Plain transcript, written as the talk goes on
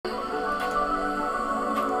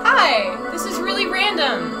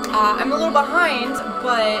random. I'm a little behind,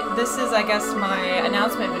 but this is, I guess, my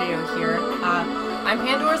announcement video here. I'm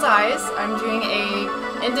PandorasEyes. I'm doing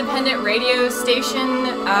a independent radio station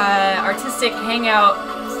artistic hangout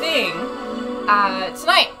thing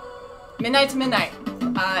tonight, midnight to midnight.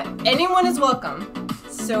 Anyone is welcome.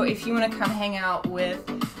 So if you want to come hang out with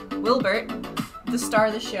Wilbert, the star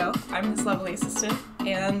of the show, I'm his lovely assistant,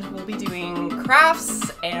 and we'll be doing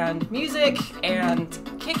crafts and music and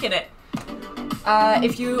kicking it.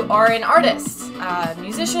 If you are an artist,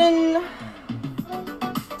 musician,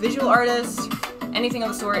 visual artist, anything of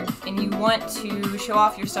the sort, and you want to show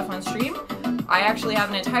off your stuff on stream, I actually have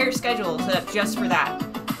an entire schedule set up just for that.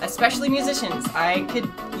 Especially musicians. I could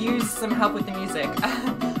use some help with the music.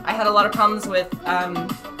 I had a lot of problems with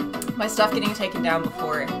my stuff getting taken down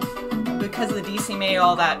before because of the DCMA,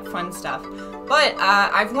 all that fun stuff. But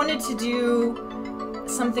I've wanted to do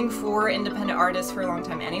something for independent artists for a long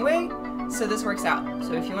time anyway, so this works out.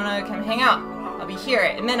 So if you want to come hang out, I'll be here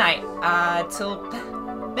at midnight till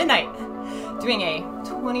midnight doing a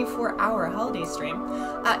 24-hour holiday stream.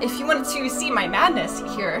 If you wanted to see my madness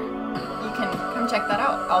here, you can come check that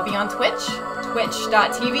out. I'll be on Twitch,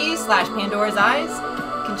 twitch.tv/PandorasEyes.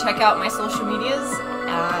 You can check out my social medias.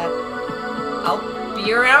 I'll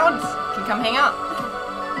be around. You can come hang out.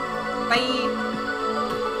 Bye.